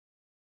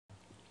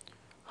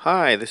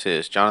Hi, this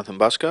is Jonathan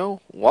Busco.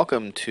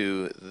 Welcome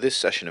to this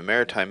session of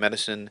Maritime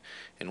Medicine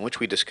in which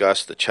we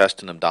discuss the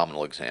chest and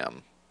abdominal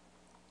exam.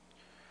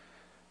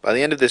 By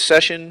the end of this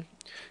session,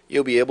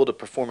 you'll be able to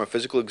perform a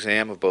physical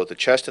exam of both the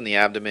chest and the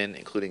abdomen,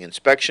 including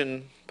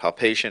inspection,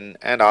 palpation,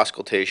 and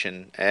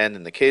auscultation, and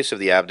in the case of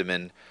the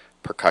abdomen,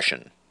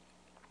 percussion.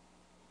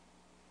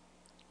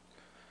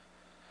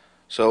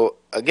 So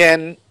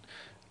again,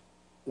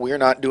 we're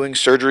not doing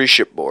surgery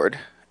shipboard,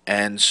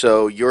 and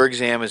so your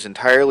exam is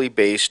entirely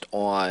based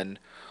on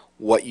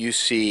what you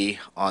see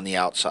on the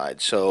outside.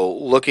 So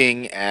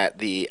looking at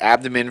the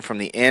abdomen from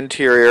the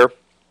anterior,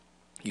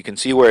 you can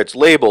see where it's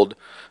labeled,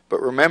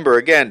 but remember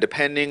again,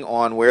 depending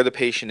on where the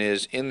patient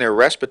is in their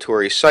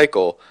respiratory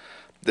cycle,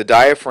 the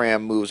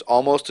diaphragm moves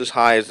almost as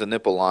high as the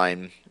nipple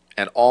line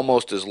and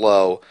almost as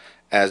low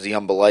as the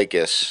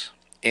umbilicus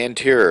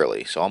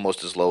anteriorly, so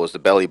almost as low as the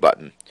belly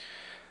button.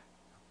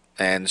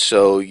 And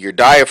so your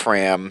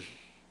diaphragm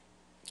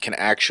can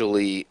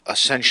actually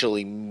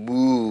essentially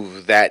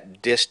move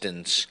that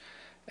distance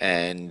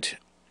and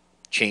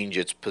change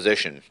its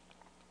position.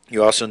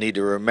 You also need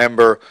to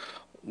remember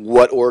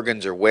what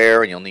organs are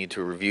where, and you'll need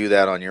to review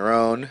that on your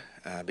own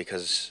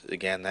because,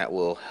 again, that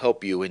will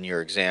help you in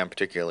your exam,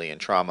 particularly in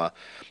trauma.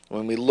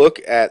 When we look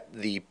at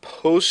the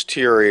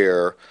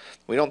posterior,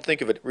 we don't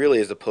think of it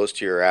really as the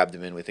posterior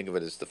abdomen. We think of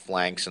it as the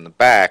flanks and the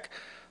back,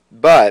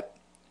 but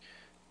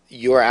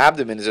your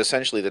abdomen is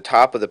essentially the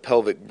top of the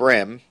pelvic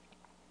brim,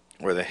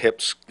 where the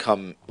hips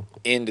come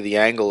into the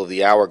angle of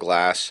the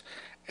hourglass,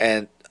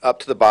 and up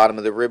to the bottom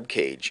of the rib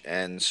cage.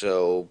 And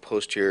so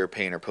posterior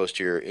pain or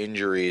posterior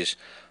injuries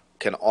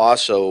can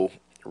also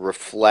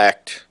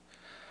reflect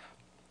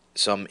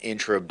some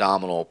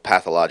intra-abdominal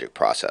pathologic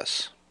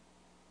process.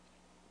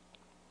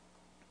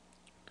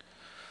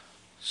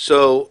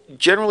 So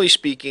generally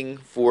speaking,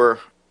 for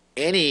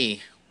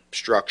any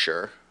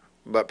structure,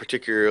 but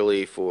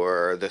particularly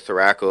for the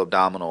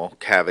thoraco-abdominal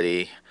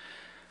cavity,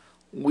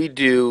 we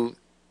do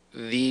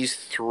these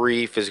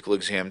three physical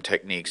exam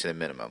techniques at a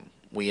minimum.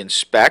 We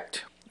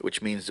inspect, which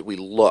means that we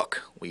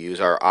look, we use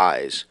our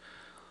eyes.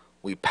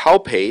 We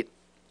palpate,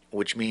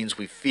 which means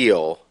we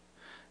feel,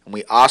 and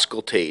we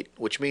auscultate,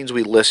 which means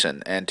we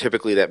listen, and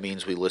typically that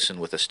means we listen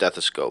with a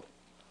stethoscope.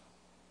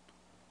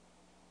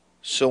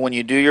 So when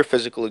you do your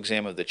physical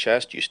exam of the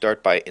chest, you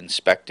start by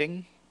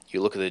inspecting.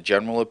 You look at the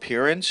general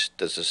appearance.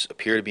 Does this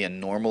appear to be a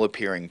normal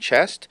appearing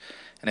chest?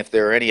 And if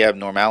there are any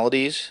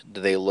abnormalities, do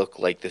they look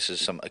like this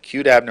is some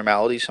acute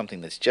abnormality,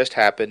 something that's just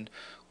happened,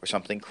 or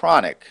something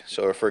chronic?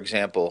 So for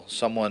example,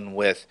 someone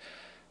with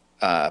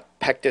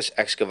pectus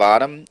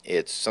excavatum,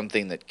 it's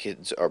something that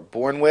kids are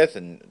born with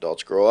and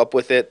adults grow up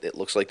with it. It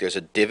looks like there's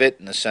a divot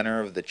in the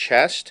center of the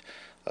chest,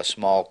 a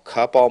small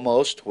cup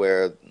almost,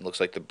 where it looks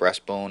like the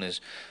breastbone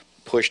is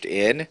pushed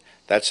in.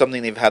 That's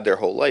something they've had their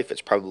whole life.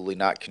 It's probably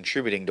not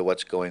contributing to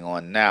what's going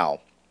on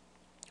now.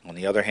 On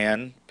the other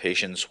hand,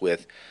 patients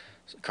with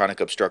chronic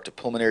obstructive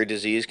pulmonary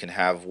disease can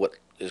have what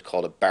is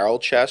called a barrel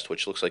chest,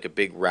 which looks like a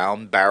big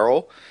round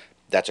barrel.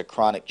 That's a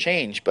chronic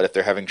change, but if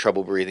they're having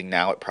trouble breathing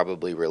now, it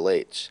probably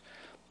relates.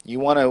 You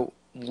want to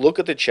look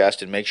at the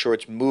chest and make sure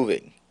it's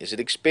moving. Is it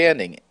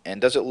expanding?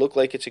 And does it look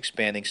like it's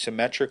expanding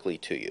symmetrically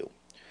to you?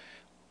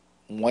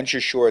 Once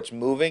you're sure it's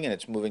moving and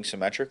it's moving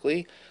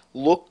symmetrically,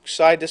 look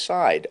side to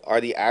side.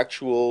 Are the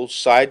actual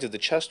sides of the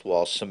chest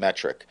wall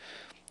symmetric?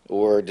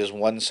 Or does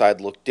one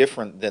side look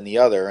different than the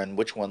other, and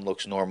which one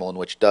looks normal and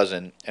which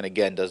doesn't? And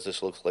again, does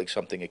this look like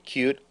something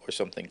acute or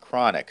something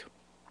chronic?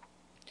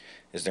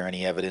 Is there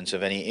any evidence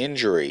of any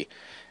injury?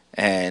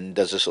 And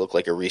does this look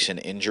like a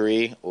recent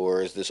injury,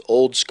 or is this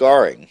old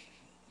scarring?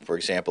 For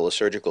example, a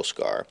surgical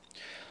scar.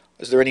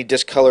 Is there any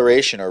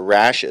discoloration or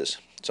rashes?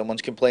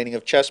 Someone's complaining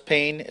of chest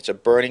pain. It's a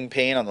burning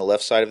pain on the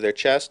left side of their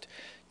chest.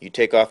 You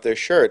take off their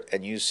shirt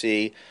and you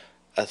see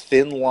a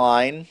thin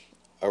line,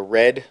 a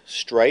red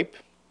stripe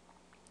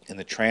in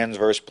the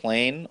transverse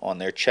plane on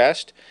their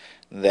chest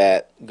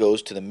that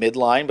goes to the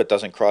midline but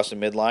doesn't cross the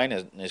midline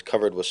and is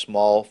covered with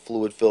small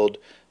fluid-filled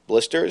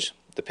blisters.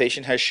 The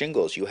patient has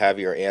shingles. You have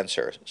your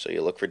answer. So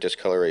you look for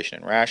discoloration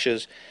and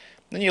rashes.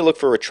 Then you look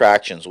for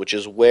retractions, which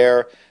is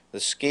where the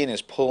skin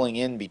is pulling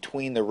in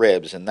between the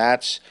ribs, and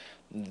that's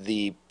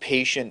the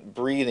patient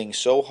breathing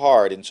so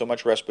hard in so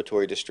much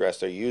respiratory distress.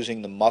 They're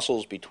using the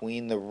muscles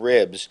between the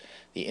ribs,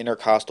 the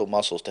intercostal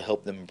muscles, to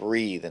help them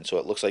breathe, and so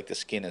it looks like the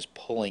skin is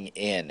pulling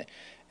in,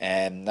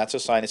 and that's a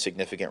sign of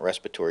significant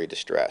respiratory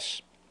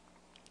distress.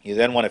 You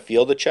then want to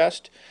feel the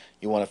chest.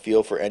 You want to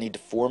feel for any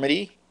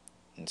deformity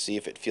and see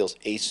if it feels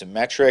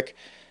asymmetric.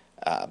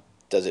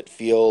 Does it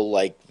feel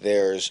like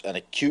there's an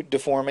acute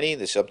deformity?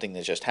 There's something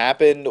that just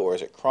happened, or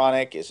is it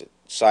chronic? Is it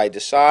side to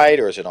side,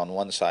 or is it on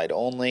one side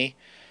only?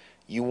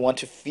 You want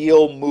to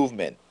feel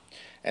movement.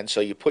 And so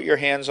you put your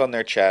hands on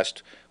their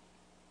chest,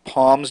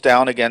 palms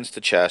down against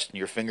the chest, and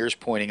your fingers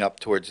pointing up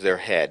towards their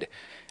head,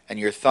 and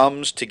your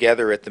thumbs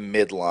together at the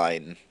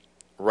midline,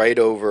 right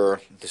over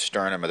the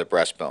sternum or the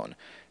breastbone.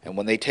 And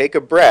when they take a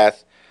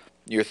breath,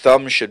 your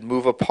thumbs should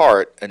move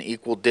apart an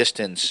equal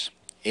distance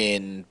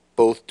in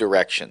both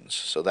directions.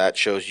 So that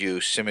shows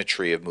you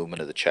symmetry of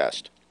movement of the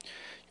chest.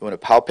 You want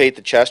to palpate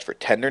the chest for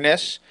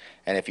tenderness,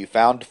 and if you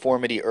found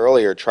deformity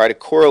earlier, try to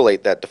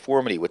correlate that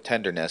deformity with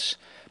tenderness.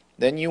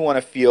 Then you want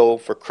to feel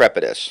for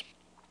crepitus.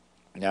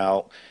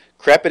 Now,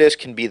 crepitus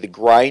can be the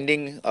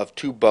grinding of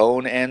two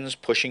bone ends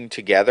pushing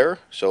together.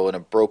 So in a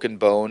broken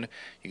bone,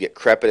 you get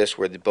crepitus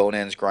where the bone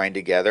ends grind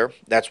together.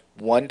 That's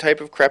one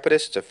type of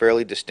crepitus. It's a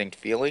fairly distinct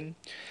feeling.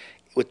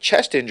 With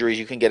chest injuries,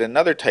 you can get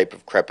another type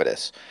of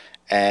crepitus,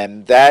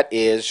 and that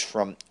is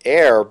from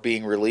air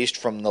being released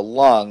from the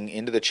lung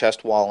into the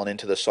chest wall and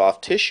into the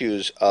soft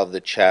tissues of the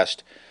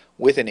chest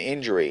with an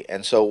injury.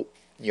 And so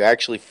you're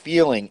actually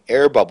feeling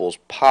air bubbles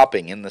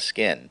popping in the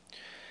skin.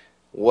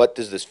 What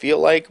does this feel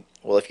like?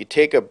 Well, if you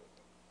take a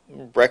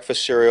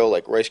breakfast cereal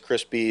like Rice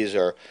Krispies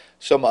or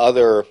some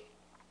other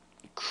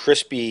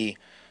crispy,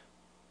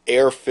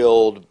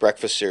 air-filled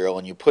breakfast cereal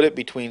and you put it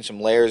between some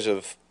layers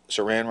of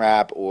saran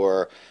wrap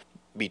or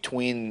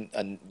between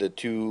the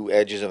two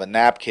edges of a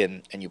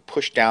napkin and you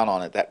push down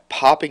on it, that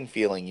popping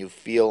feeling you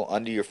feel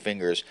under your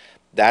fingers,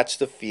 that's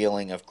the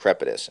feeling of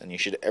crepitus. And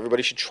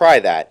everybody should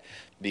try that,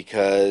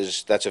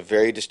 because that's a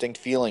very distinct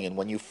feeling. And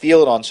when you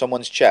feel it on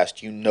someone's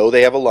chest, you know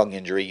they have a lung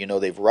injury, you know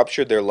they've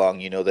ruptured their lung,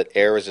 you know that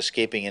air is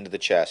escaping into the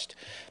chest.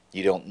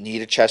 You don't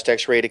need a chest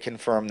x-ray to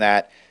confirm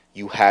that.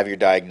 You have your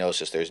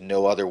diagnosis. There's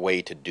no other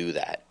way to do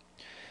that.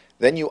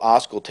 Then you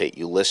auscultate,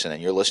 you listen,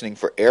 and you're listening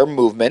for air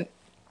movement.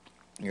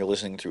 You're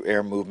listening through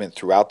air movement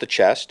throughout the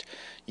chest.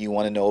 You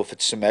want to know if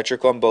it's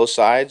symmetric on both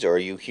sides, or are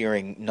you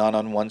hearing none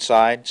on one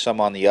side,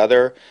 some on the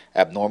other,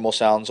 abnormal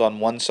sounds on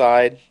one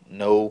side,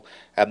 no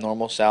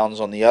abnormal sounds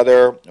on the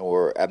other,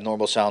 or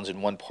abnormal sounds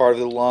in one part of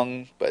the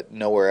lung but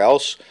nowhere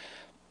else.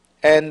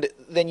 And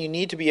then you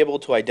need to be able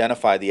to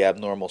identify the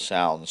abnormal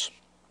sounds.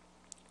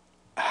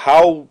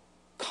 How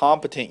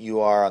competent you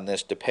are on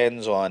this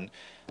depends on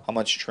how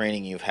much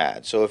training you've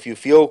had. So if you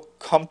feel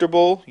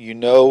comfortable, you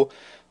know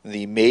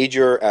the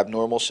major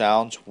abnormal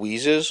sounds: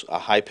 wheezes, a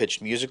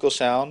high-pitched musical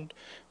sound;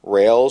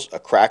 rails, a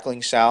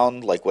crackling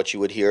sound like what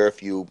you would hear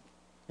if you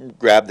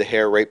grabbed the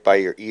hair right by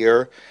your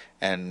ear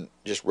and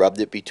just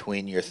rubbed it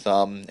between your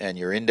thumb and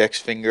your index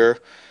finger.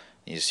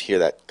 You just hear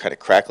that kind of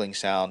crackling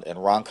sound; and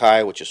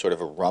rhonchi, which is sort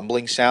of a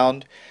rumbling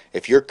sound.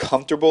 If you're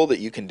comfortable that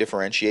you can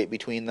differentiate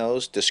between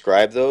those,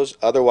 describe those.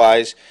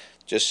 Otherwise,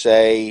 just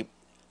say,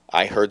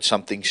 "I heard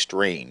something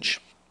strange."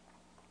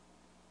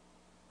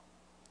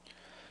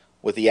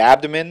 With the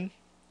abdomen,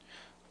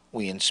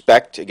 we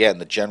inspect, again,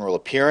 the general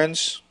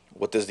appearance.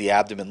 What does the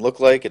abdomen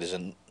look like? It is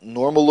a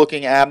normal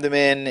looking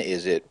abdomen.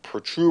 Is it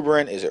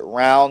protuberant? Is it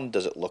round?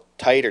 Does it look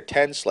tight or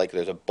tense, like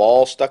there's a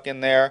ball stuck in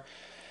there?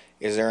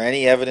 Is there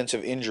any evidence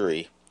of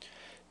injury?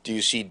 Do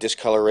you see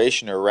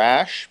discoloration or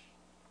rash?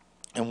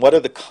 And what are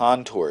the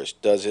contours?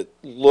 Does it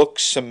look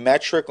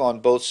symmetric on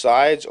both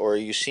sides, or are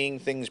you seeing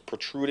things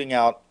protruding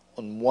out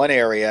in one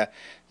area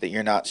that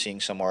you're not seeing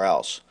somewhere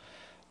else?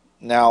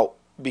 Now,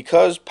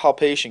 because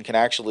palpation can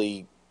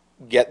actually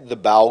get the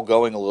bowel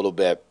going a little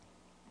bit,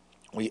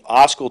 we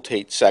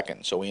auscultate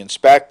second. So we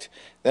inspect,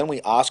 then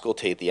we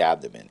auscultate the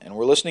abdomen, and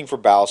we're listening for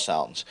bowel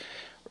sounds.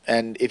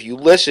 And if you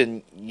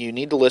listen, you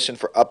need to listen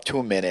for up to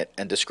a minute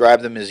and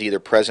describe them as either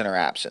present or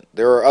absent.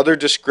 There are other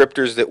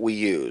descriptors that we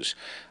use,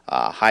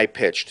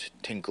 high-pitched,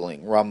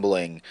 tinkling,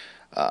 rumbling,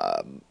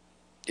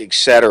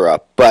 etc.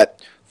 But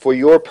for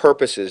your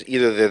purposes,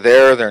 either they're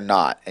there or they're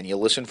not, and you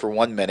listen for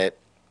 1 minute.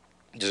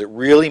 Does it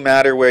really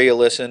matter where you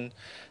listen?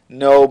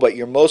 No, but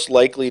you're most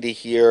likely to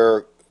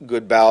hear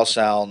good bowel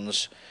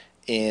sounds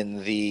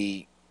in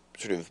the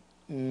sort of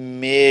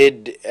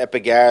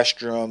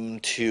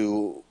mid-epigastrum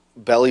to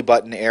belly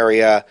button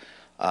area,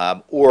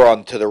 or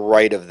on to the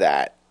right of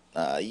that.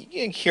 You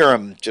can hear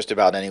them just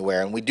about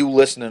anywhere, and we do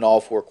listen in all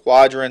 4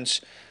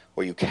 quadrants,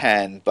 or you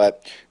can,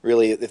 but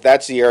really, if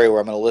that's the area where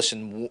I'm going to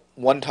listen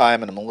one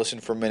time and I'm going to listen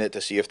for a minute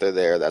to see if they're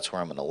there, that's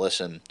where I'm going to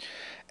listen.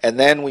 And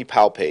then we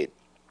palpate.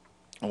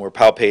 And we're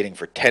palpating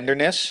for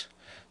tenderness.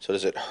 So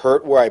does it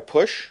hurt where I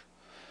push?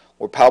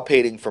 We're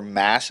palpating for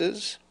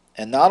masses.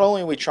 And not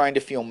only are we trying to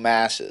feel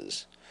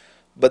masses,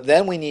 but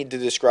then we need to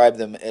describe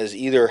them as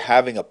either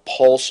having a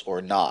pulse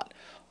or not.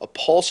 A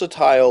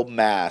pulsatile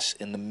mass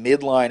in the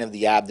midline of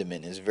the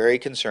abdomen is very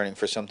concerning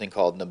for something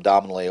called an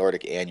abdominal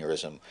aortic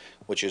aneurysm,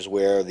 which is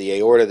where the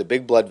aorta, the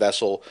big blood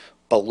vessel,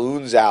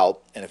 balloons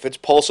out. And if it's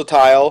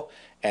pulsatile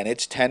and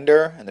it's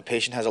tender and the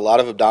patient has a lot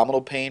of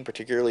abdominal pain,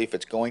 particularly if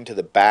it's going to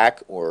the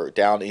back or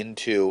down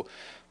into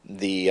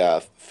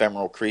the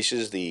femoral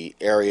creases, the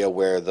area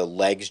where the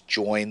legs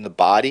join the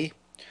body,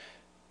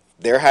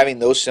 they're having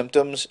those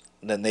symptoms,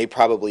 then they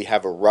probably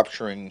have a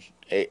rupturing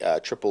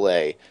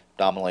AAA,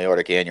 abdominal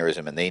aortic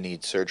aneurysm, and they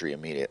need surgery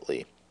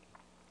immediately.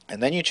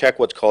 And then you check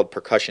what's called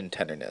percussion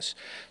tenderness.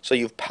 So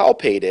you've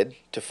palpated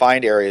to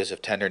find areas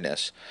of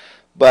tenderness,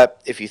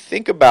 but if you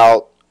think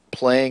about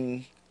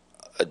playing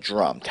a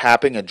drum,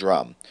 tapping a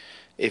drum,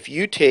 if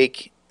you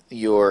take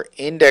your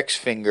index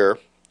finger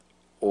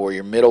or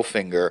your middle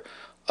finger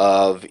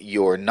of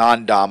your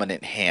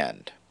non-dominant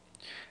hand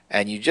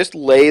and you just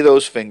lay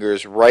those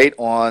fingers right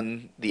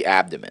on the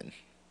abdomen,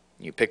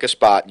 you pick a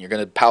spot and you're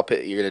going to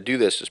palpate, you're going to do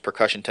this as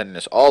percussion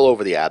tenderness all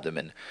over the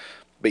abdomen.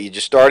 but you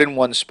just start in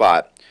one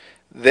spot.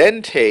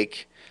 Then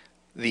take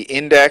the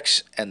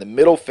index and the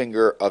middle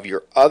finger of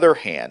your other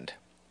hand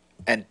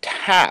and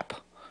tap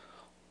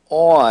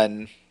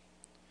on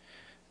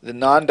the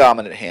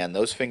non-dominant hand,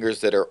 those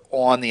fingers that are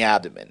on the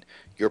abdomen.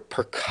 You're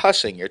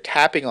percussing, you're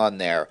tapping on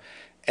there,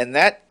 and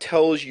that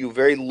tells you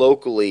very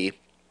locally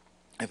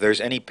if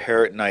there's any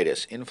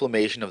peritonitis,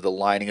 inflammation of the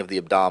lining of the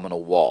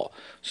abdominal wall.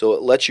 So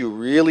it lets you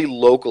really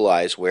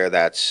localize where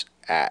that's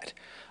at.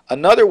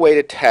 Another way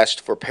to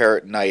test for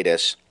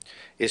peritonitis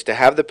is to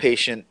have the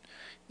patient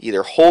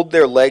either hold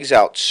their legs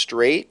out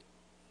straight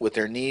with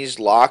their knees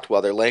locked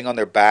while they're laying on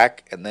their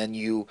back, and then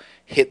you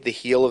hit the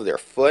heel of their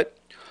foot.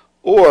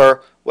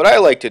 Or what I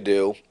like to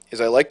do is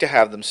I like to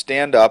have them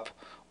stand up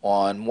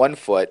on one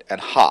foot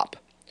and hop.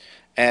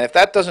 And if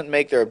that doesn't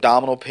make their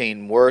abdominal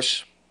pain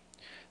worse,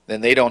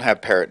 then they don't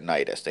have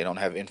peritonitis. They don't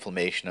have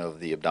inflammation of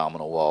the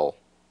abdominal wall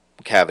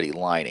cavity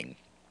lining.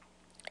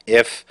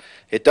 If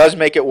it does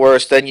make it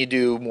worse, then you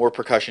do more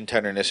percussion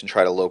tenderness and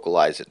try to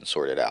localize it and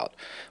sort it out.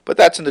 But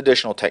that's an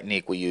additional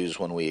technique we use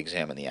when we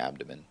examine the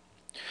abdomen.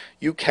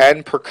 You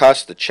can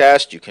percuss the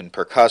chest, you can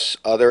percuss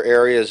other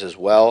areas as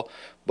well,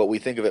 but we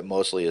think of it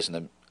mostly as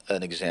an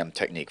exam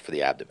technique for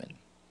the abdomen.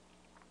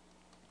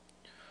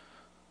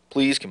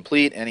 Please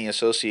complete any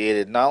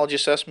associated knowledge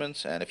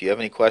assessments, and if you have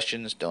any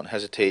questions, don't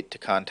hesitate to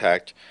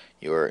contact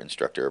your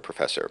instructor or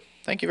professor.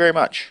 Thank you very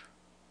much.